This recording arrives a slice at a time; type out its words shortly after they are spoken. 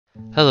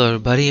Hello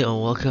everybody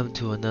and welcome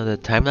to another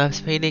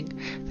time-lapse painting.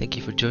 Thank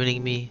you for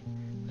joining me.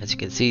 As you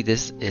can see,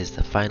 this is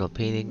the final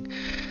painting.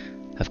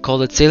 I've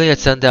called it Sailing at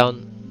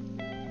Sundown,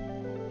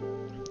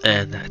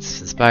 and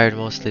it's inspired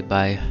mostly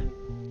by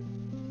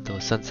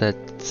those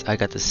sunsets I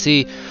got to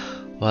see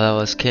while I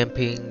was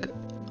camping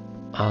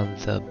on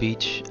the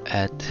beach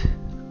at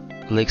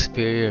Lake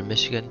Superior in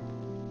Michigan.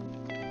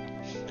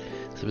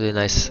 It's a really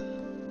nice,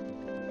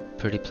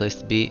 pretty place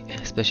to be,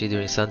 especially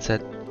during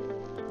sunset.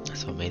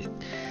 So I made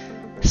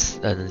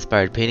an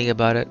inspired painting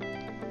about it.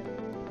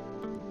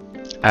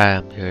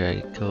 Here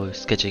I go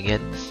sketching in.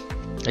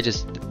 I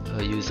just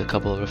used a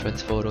couple of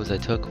reference photos I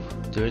took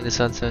during the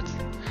sunset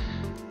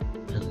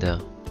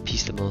and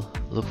pieced them all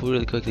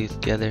really quickly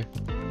together.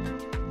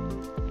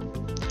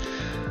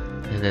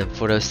 And then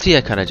for the sea,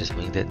 I kind of just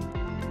winged it.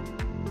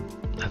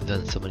 I've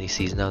done so many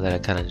seas now that I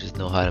kind of just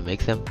know how to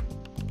make them.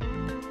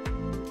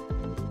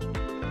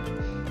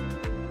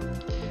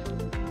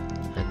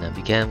 And I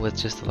began with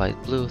just a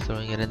light blue,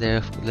 throwing it in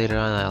there. Later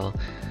on, I'll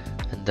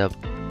end up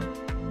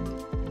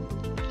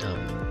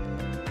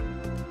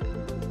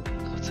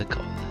what's it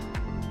called?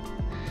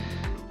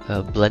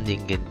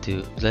 Blending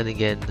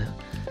in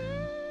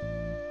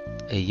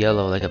a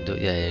yellow, like I'm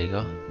doing. Yeah, there you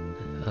go.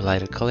 A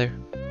lighter color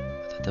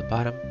at the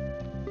bottom.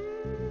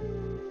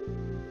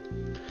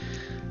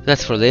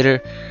 That's for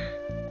later.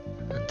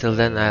 Until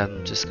then,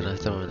 I'm just gonna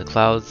throw in the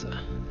clouds.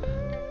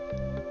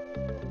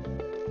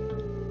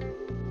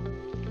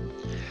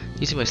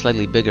 Using my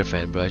slightly bigger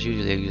fan brush.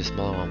 Usually I use a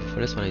smaller one. For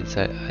this one, I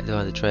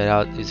wanted to try it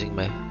out using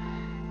my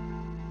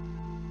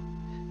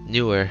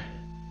newer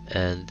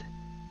and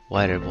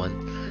wider one.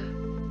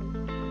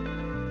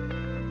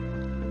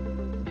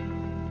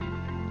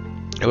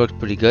 It worked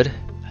pretty good.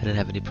 I didn't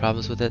have any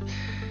problems with it.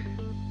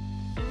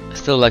 I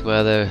still like my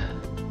other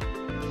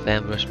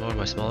fan brush more,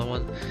 my smaller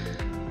one.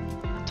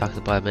 I've talked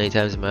about it many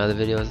times in my other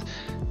videos.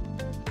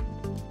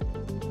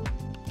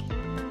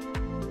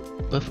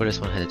 But for this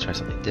one, I had to try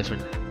something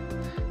different.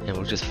 And it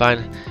worked just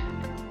fine.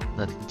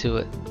 Nothing to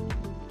it.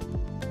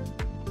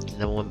 And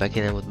then I went back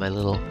in with my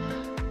little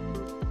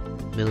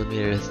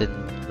millimeter thin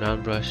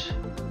round brush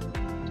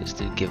just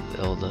to give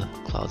all the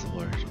clouds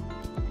more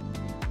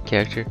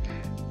character.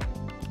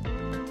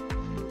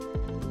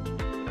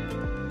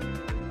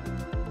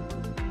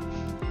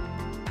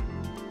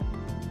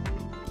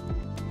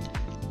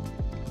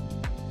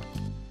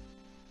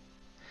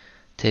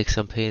 Take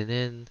some paint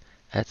in,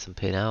 add some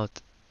paint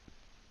out.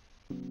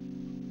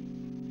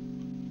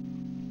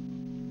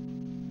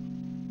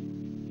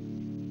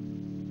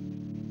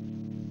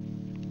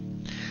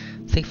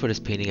 I think for this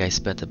painting I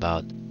spent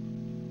about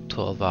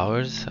 12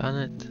 hours on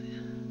it.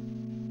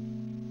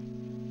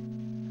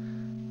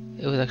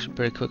 It was actually a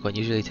pretty quick one.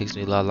 Usually it takes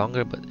me a lot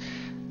longer, but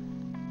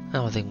I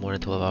don't think more than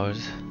 12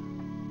 hours.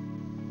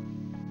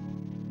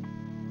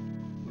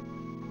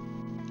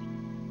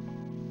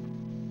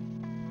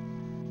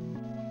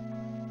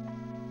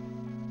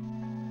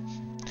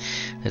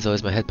 There's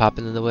always my head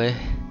popping in the way.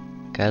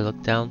 Gotta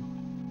look down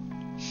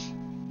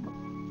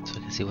so I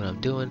can see what I'm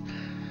doing.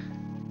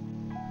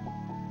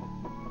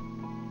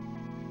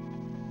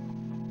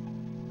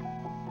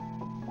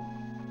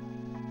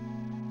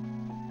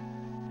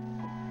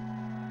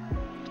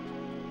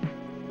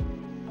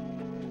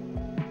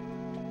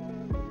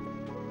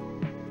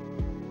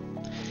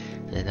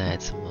 And then I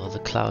add some of the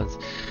clouds.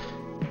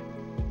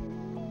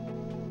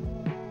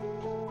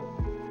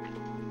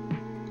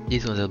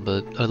 These ones are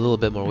a little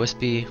bit more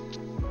wispy,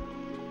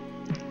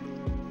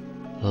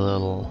 a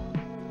little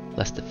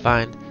less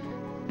defined.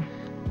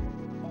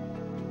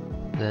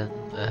 Then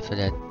after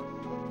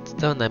that's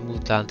done, I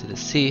moved on to the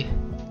sea,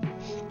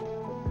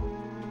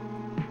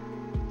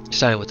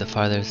 starting with the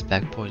farthest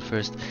back point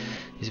first,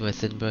 using my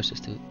thin brush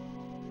just to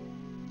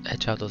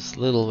etch out those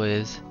little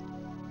waves.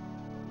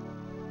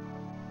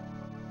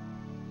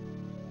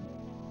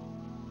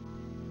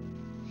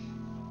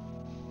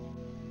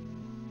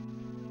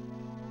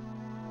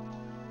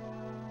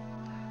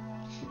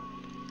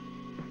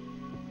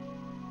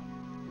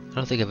 I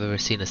don't think I've ever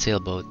seen a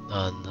sailboat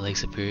on Lake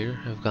Superior.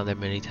 I've gone there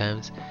many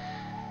times,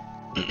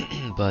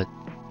 but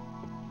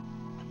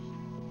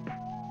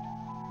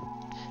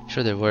I'm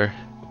sure there were,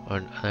 or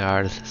there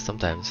are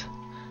sometimes.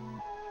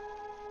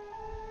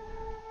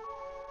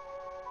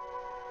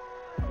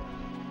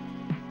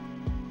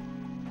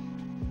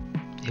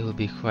 It would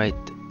be quite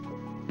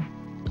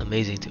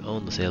amazing to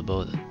own the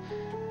sailboat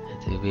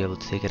and to be able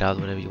to take it out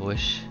whenever you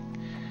wish.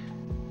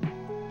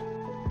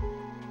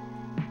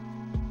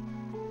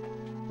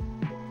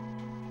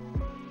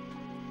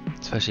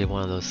 Especially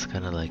one of those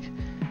kind of like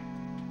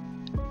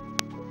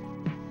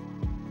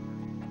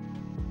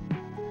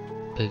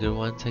bigger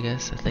ones, I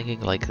guess. I'm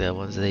thinking like the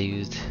ones they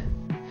used,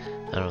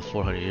 I don't know,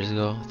 400 years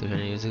ago,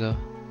 300 years ago.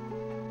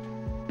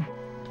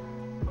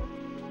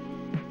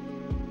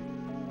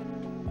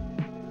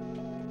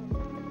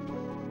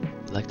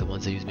 Like the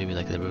ones they used maybe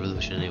like the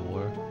Revolutionary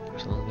War or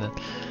something like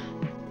that.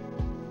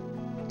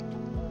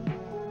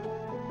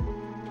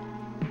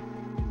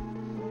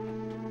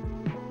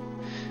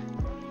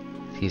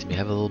 Excuse me, I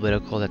have a little bit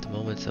of cold at the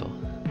moment, so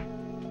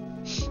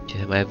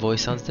my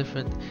voice sounds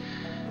different.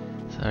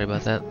 Sorry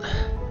about that.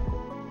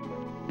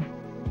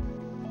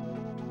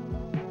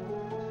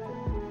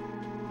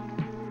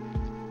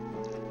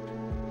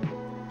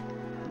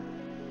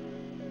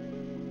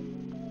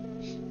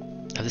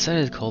 I've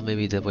decided to call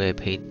maybe the way I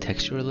paint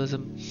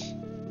texturalism.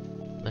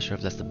 Not sure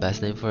if that's the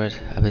best name for it.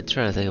 I've been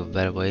trying to think of a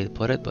better way to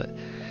put it, but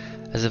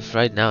as of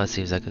right now, it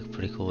seems like a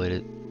pretty cool way to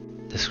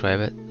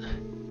describe it.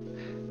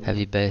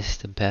 Heavy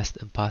based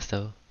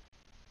impasto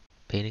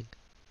painting.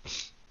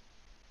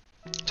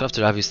 So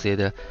after obviously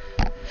the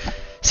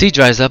sea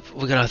dries up,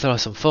 we're gonna throw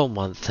some foam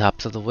on the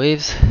tops of the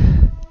waves.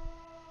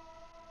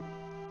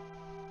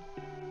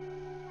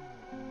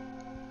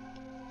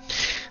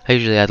 I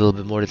usually add a little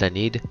bit more than I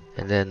need,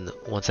 and then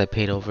once I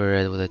paint over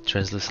it with a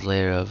translucent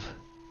layer of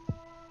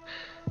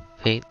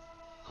paint,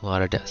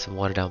 some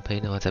watered down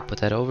paint, and once I put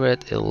that over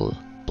it, it will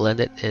blend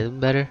it in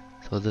better,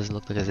 so it doesn't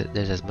look like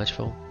there's as much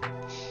foam.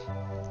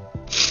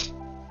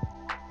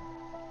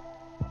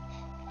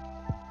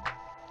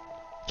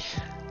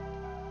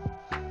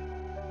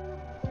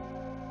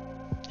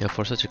 You know,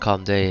 for such a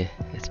calm day,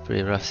 it's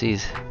pretty rough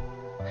seas.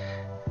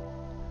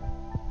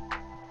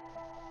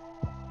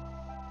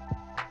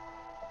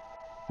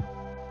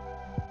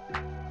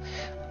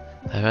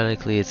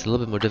 Ironically, it's a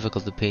little bit more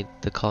difficult to paint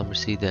the calmer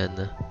sea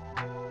than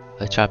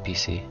a choppy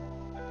sea.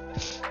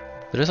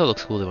 But it also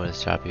looks cooler when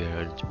it's choppy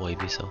or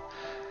wavy, so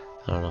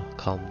I don't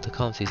know. The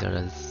calm seas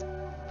aren't as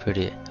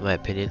pretty, in my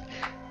opinion.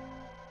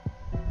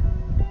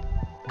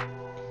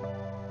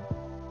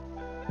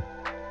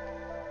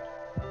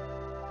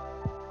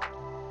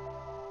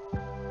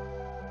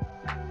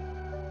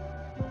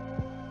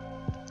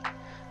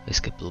 I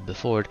skip a little bit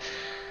forward.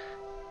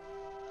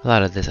 A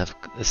lot of this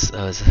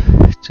was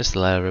just a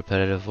lot of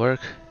repetitive work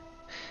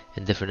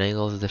in different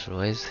angles, different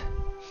ways.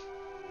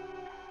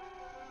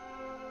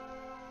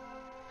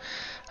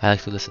 I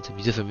like to listen to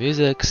different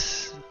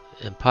musics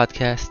and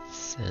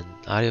podcasts and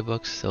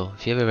audiobooks, so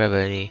if you ever have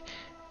any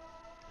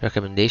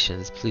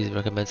recommendations, please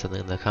recommend something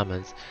in the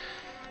comments.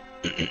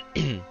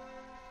 It'd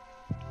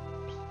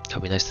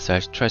be nice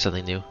to try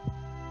something new.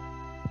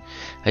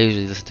 I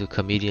usually listen to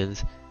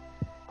comedians,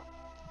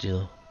 you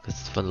know, because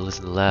it's fun to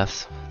listen to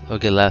laughs or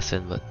get laughs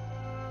in, but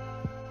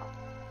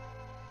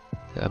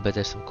I bet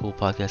there's some cool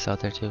podcasts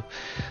out there too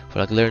for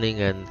like learning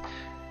and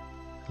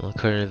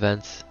current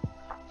events.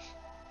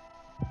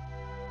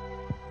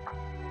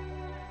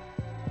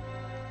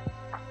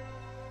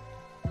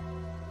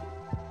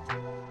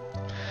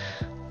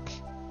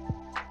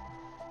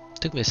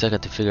 Took me a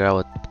second to figure out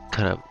what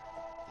kind of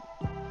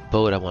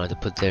boat I wanted to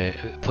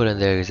put in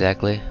there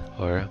exactly,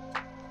 or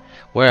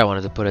where I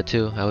wanted to put it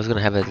too. I was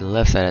gonna have it on the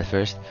left side at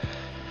first.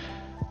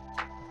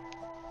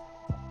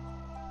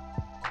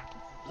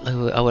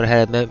 I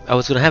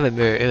was gonna have a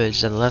mirror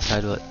image on the left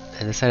side, but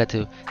I decided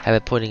to have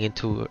it pointing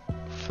into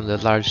from the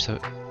large.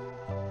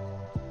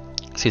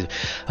 Excuse me.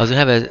 I was gonna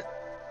have it,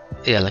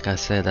 yeah, like I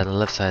said, on the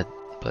left side,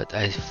 but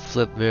I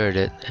flip mirrored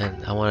it,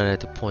 and I wanted it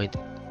to point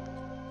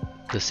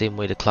the same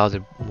way the clouds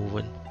are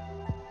moving.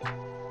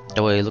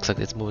 That way, it looks like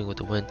it's moving with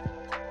the wind.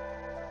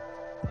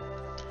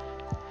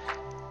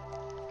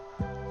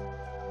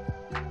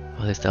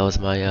 At least that was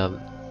my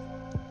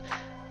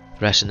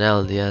rationale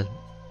in the end.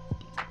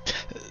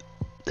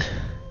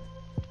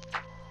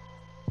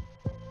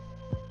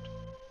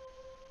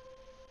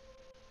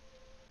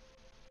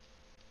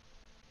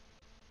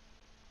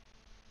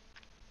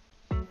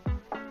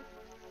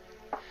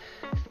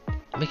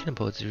 Making a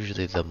boat is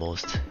usually the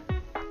most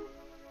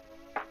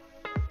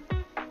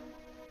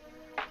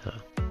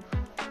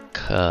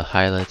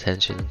highlight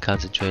attention,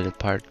 concentrated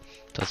part.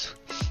 Just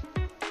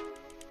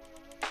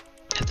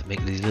have to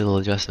make these little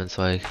adjustments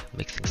so I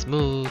make things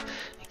smooth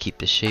and keep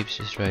the shapes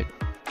just right.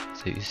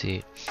 So you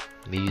see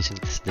me using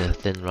the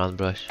thin round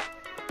brush.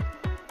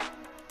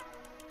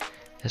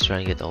 Let's try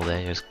and get all the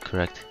angles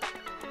correct.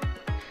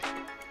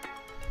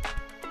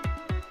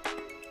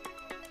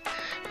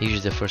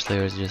 Usually the first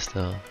layer is just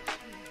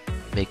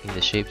making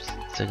the shapes.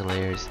 Second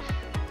layer is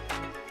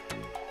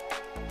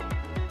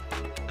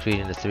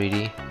creating the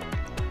 3D.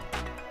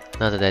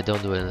 Not that I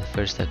don't do it in the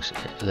first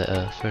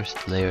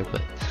layer,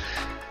 but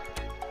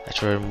I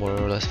try to more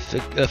or less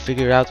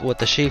figure out what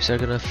the shapes are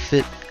gonna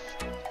fit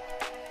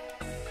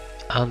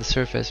on the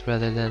surface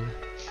rather than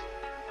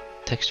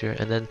texture,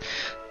 and then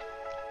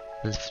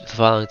the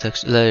following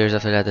layers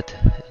after that,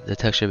 the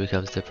texture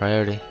becomes the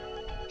priority.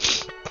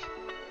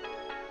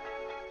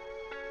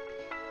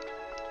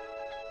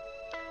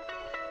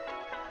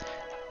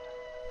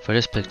 For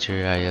this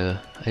picture, I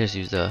just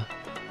used I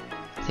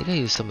think I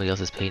used somebody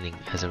else's painting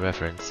as a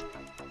reference,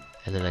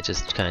 and then I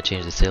just kind of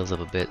changed the sails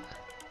up a bit.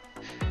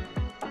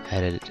 I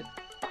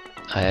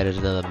added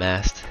another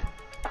mast.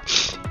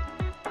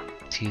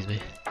 Excuse me.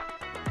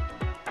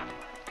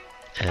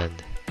 And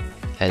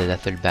added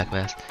that third back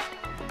mast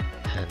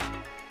and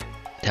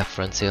that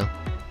front sail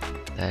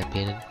that I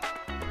painted.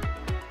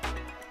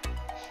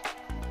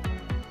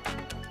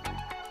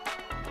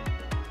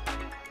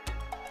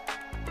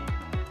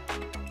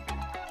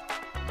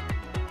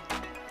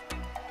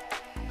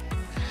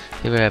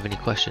 If you ever have any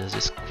questions,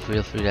 just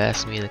feel free to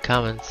ask me in the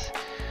comments.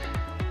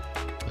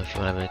 If you want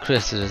to have any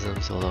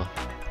criticisms, although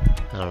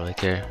I don't really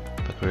care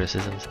about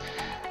criticisms,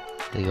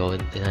 they go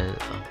in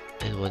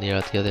one ear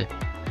out the other.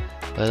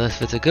 But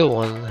if it's a good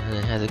one and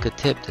it has a good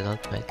tip, then I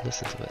might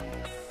listen to it.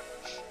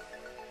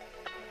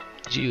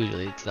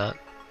 Usually it's not.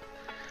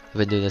 I've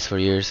been doing this for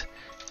years.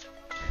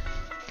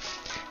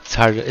 It's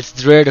hard.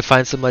 It's rare to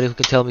find somebody who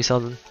can tell me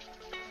something.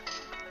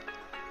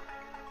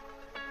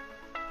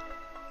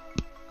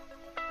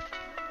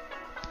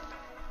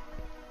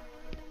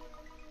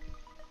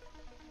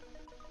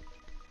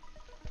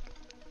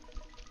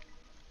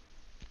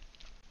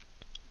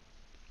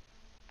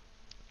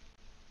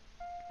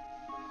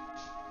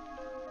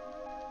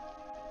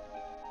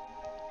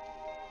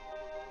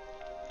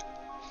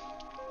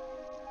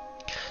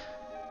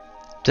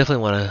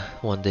 Definitely want to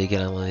one day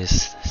get on one of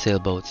these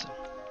sailboats.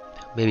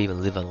 Maybe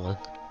even live on one.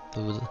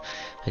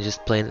 And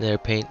just play in there,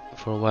 paint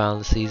for a while in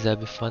the seas.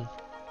 That'd be fun.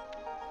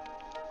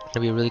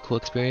 That'd be a really cool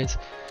experience.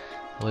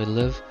 A way to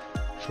live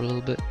for a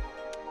little bit.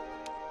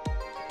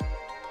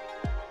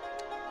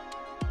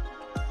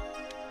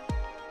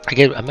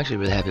 I'm actually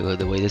really happy with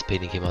the way this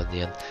painting came out in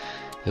the end.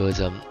 It was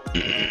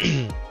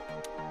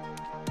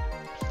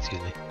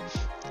excuse me.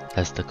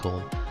 That's the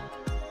cool.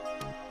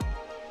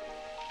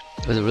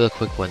 It was a real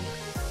quick one,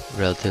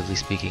 relatively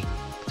speaking,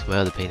 to my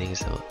other paintings.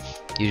 So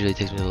usually it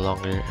takes me a little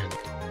longer and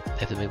I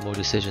have to make more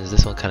decisions.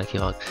 This one kind of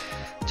came out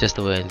just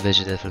the way I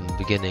envisioned it from the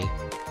beginning.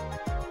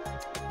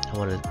 I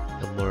wanted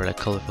a more like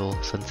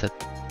colorful sunset,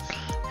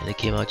 and it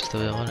came out just the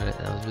way I wanted it,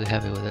 and I was really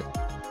happy with it.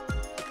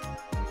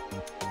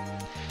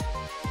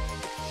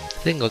 I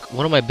think like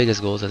one of my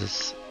biggest goals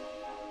as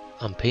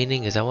I'm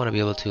painting is I want to be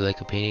able to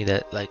like a painting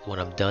that like when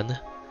I'm done,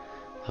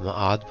 I'm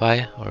awed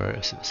by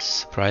or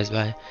surprised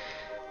by.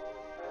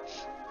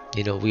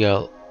 You know, we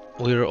are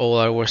all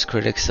our worst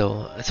critics,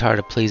 so it's hard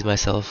to please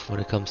myself when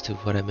it comes to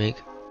what I make.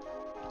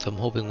 So I'm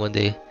hoping one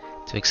day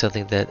to make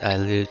something that I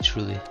really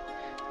truly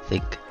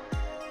think,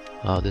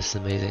 wow, this is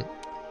amazing.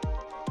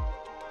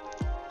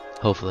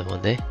 Hopefully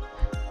one day.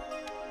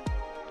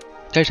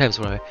 There are times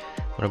when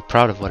I'm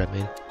proud of what I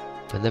made,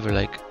 but never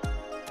like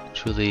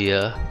truly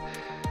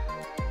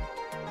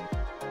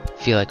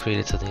feel I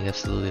created something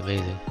absolutely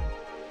amazing.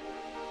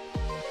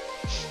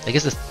 I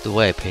guess that's the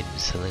way I paint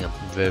is something I'm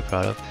very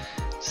proud of,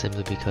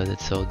 simply because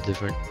it's so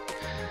different.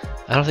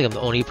 I don't think I'm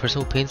the only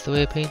person who paints the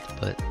way I paint,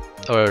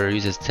 or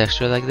uses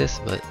texture like this,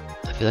 but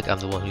I feel like I'm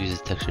the one who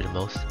uses texture the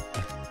most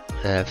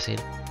that I've seen.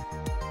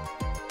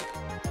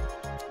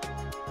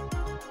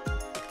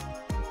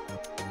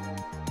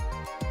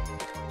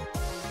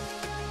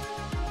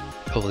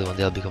 Hopefully one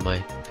day I'll become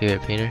my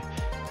favorite painter.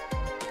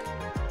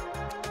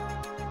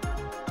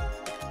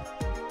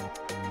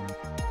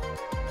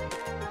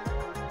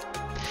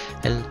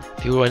 And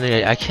if you were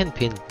wondering, I can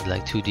paint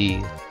like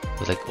 2D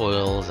with like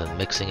oils and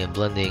mixing and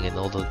blending and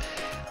all the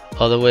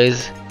other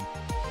ways.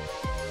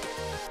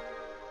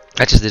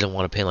 I just didn't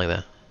want to paint like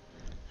that.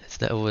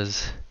 I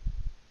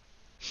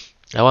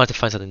wanted to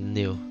find something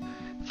new,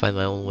 find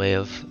my own way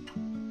of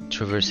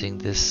traversing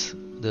the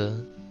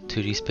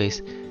 2D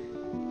space.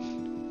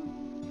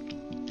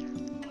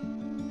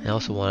 I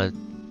also wanted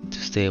to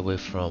stay away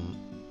from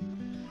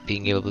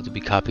being able to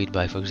be copied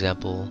by, for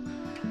example,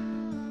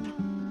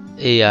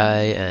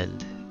 AI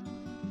and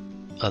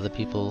other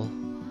people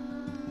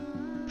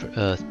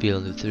be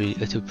able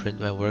to print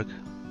my work.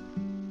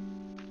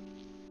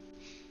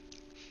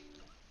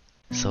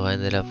 So I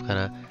ended up kind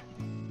of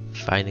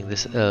finding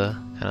this kind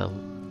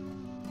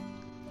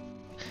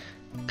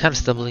of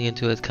stumbling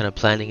into it, kind of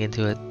planning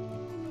into it.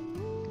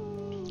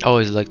 I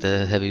always liked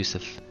the heavy use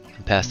of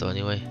impasto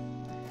anyway,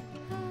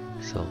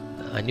 so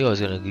I knew I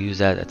was gonna use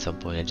that at some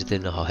point. I just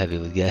didn't know how heavy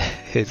it would get.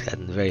 It's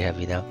gotten very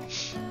heavy now,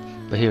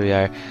 but here we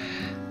are,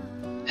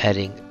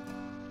 adding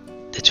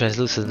the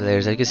translucent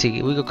layers. As you can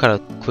see, we go kind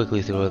of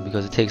quickly through it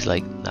because it takes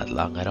like not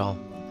long at all.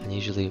 And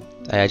usually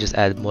I just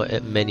add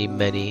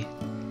many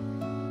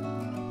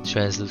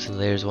translucent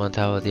layers one on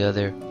top of the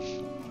other.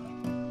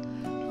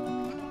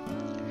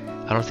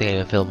 I don't think I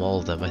can film all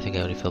of them. I think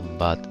I only film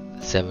about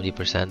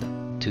 70%,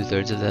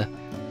 2/3 of the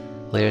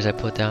layers I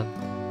put down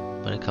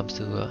when it comes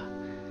to the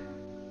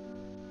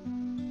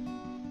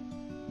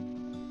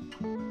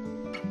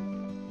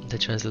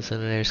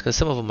translucent layers, because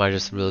some of them are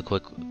just really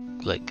quick.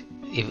 Like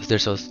if they're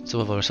some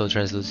of them are so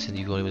translucent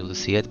you won't be able to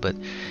see it, but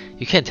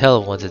you can't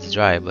tell once it's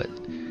dry, but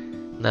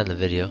not in the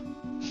video,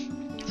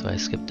 so I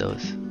skipped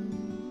those.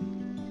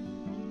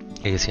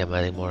 You can see I'm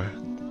adding more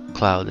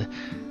cloud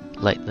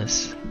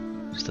lightness,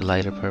 just a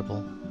lighter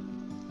purple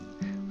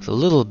with a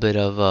little bit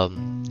of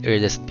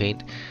iridescent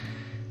paint.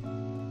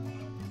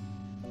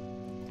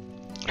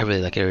 I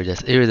really like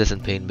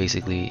iridescent paint.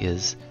 Basically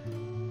is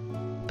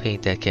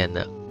paint that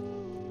can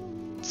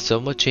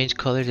somewhat change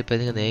color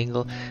depending on the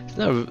angle.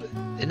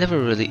 It never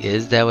really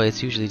is that way.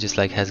 It's usually just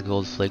like has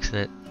gold flakes in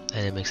it,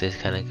 and it makes it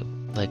kind of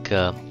like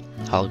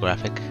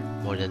holographic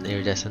more than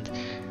iridescent,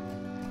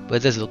 but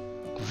it does look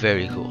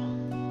very cool.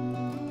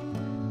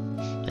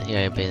 And here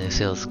I'm painting the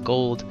sails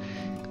gold.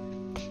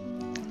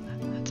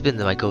 It's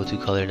been my go-to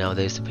color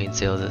nowadays to paint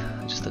sails,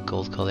 just a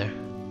gold color.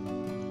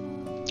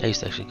 I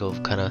used to actually go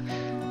kind of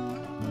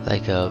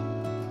like a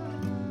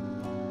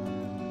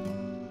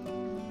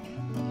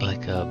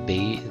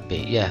beige,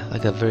 yeah,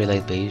 like a very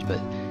light beige,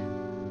 but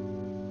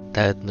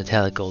that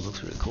metallic gold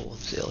looks really cool on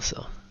sails,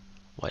 so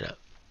why not?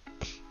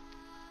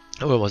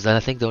 We're almost done. I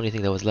think the only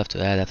thing that was left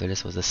to add after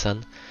this was the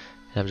sun,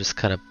 and I'm just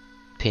kind of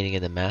painting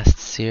in the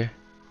masts here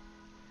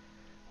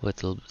with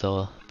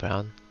the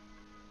brown.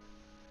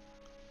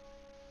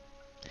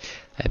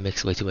 I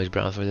mixed way too much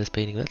brown for this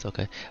painting, but that's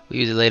okay. We'll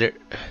use it later.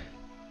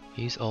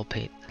 Use all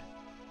paint.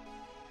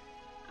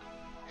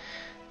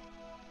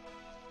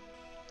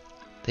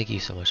 Thank you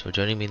so much for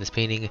joining me in this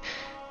painting. If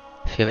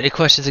you have any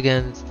questions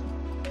again,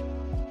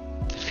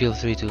 feel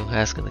free to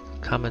ask in the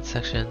comment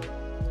section.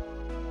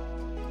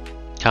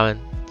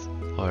 Comments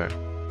or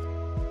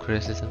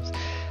criticisms.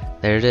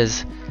 There it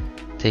is.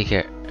 Take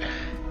care.